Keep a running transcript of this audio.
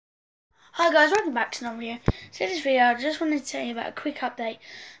Hi guys, welcome back to another video. So in this video I just wanted to tell you about a quick update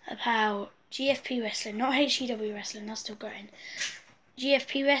about GFP Wrestling, not HGW Wrestling, that's still going.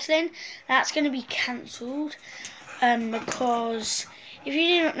 GFP Wrestling, that's going to be cancelled because if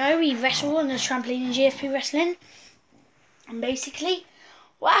you do not know, we wrestle on the trampoline in GFP Wrestling. And basically,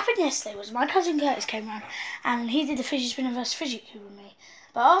 what happened yesterday was my cousin Curtis came around and he did the fidget spinner vs fidget cube with me.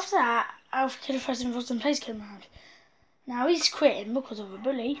 But after that, Alpha Killer President Boston Place came around. Now he's quitting because of a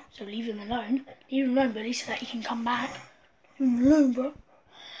bully, so leave him alone. Leave him alone, bully, so that he can come back. Leave him alone, bro.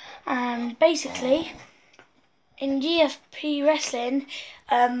 And basically, in GFP Wrestling,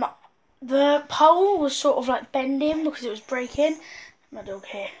 the pole was sort of like bending because it was breaking. My dog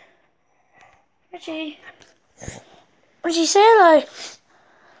here. Reggie. Reggie, say hello.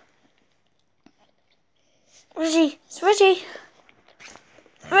 Reggie, it's Reggie.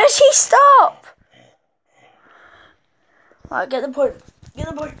 Reggie, stop! Right, get the point. Get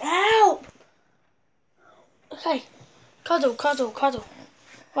the point. Help! Okay. Cuddle, cuddle, cuddle.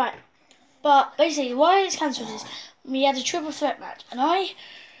 Right. But basically, why it's cancelled is we had a triple threat match,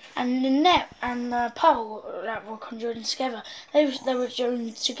 and the net and the pole that were conjoined together, they were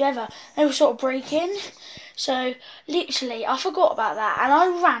joined together. They were sort of breaking. So literally, I forgot about that, and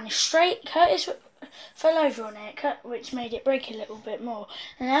I ran straight. Curtis fell over on it, which made it break a little bit more.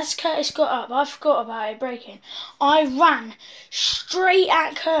 And as Curtis got up, I forgot about it breaking. I ran straight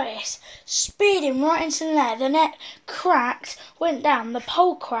at Curtis, speared him right into the net. The net cracked, went down, the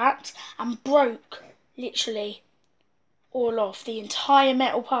pole cracked, and broke, literally, all off. The entire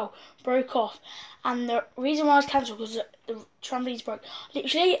metal pole broke off. And the reason why I was cancelled was the trampolines broke.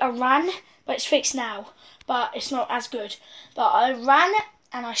 Literally, I ran, but it's fixed now. But it's not as good. But I ran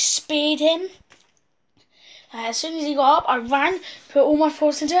and I speared him. As soon as he got up, I ran, put all my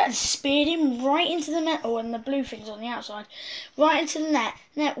force into it, and speared him right into the metal and the blue things on the outside. Right into the net.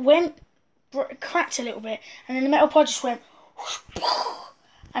 The net went, cracked a little bit, and then the metal pod just went,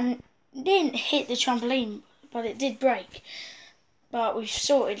 and didn't hit the trampoline, but it did break. But we've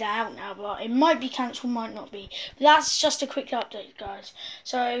sorted that out now, but it might be cancelled, might not be. But that's just a quick update, guys.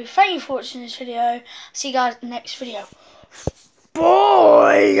 So, thank you for watching this video. See you guys in the next video.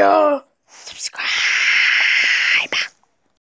 Bye! Subscribe!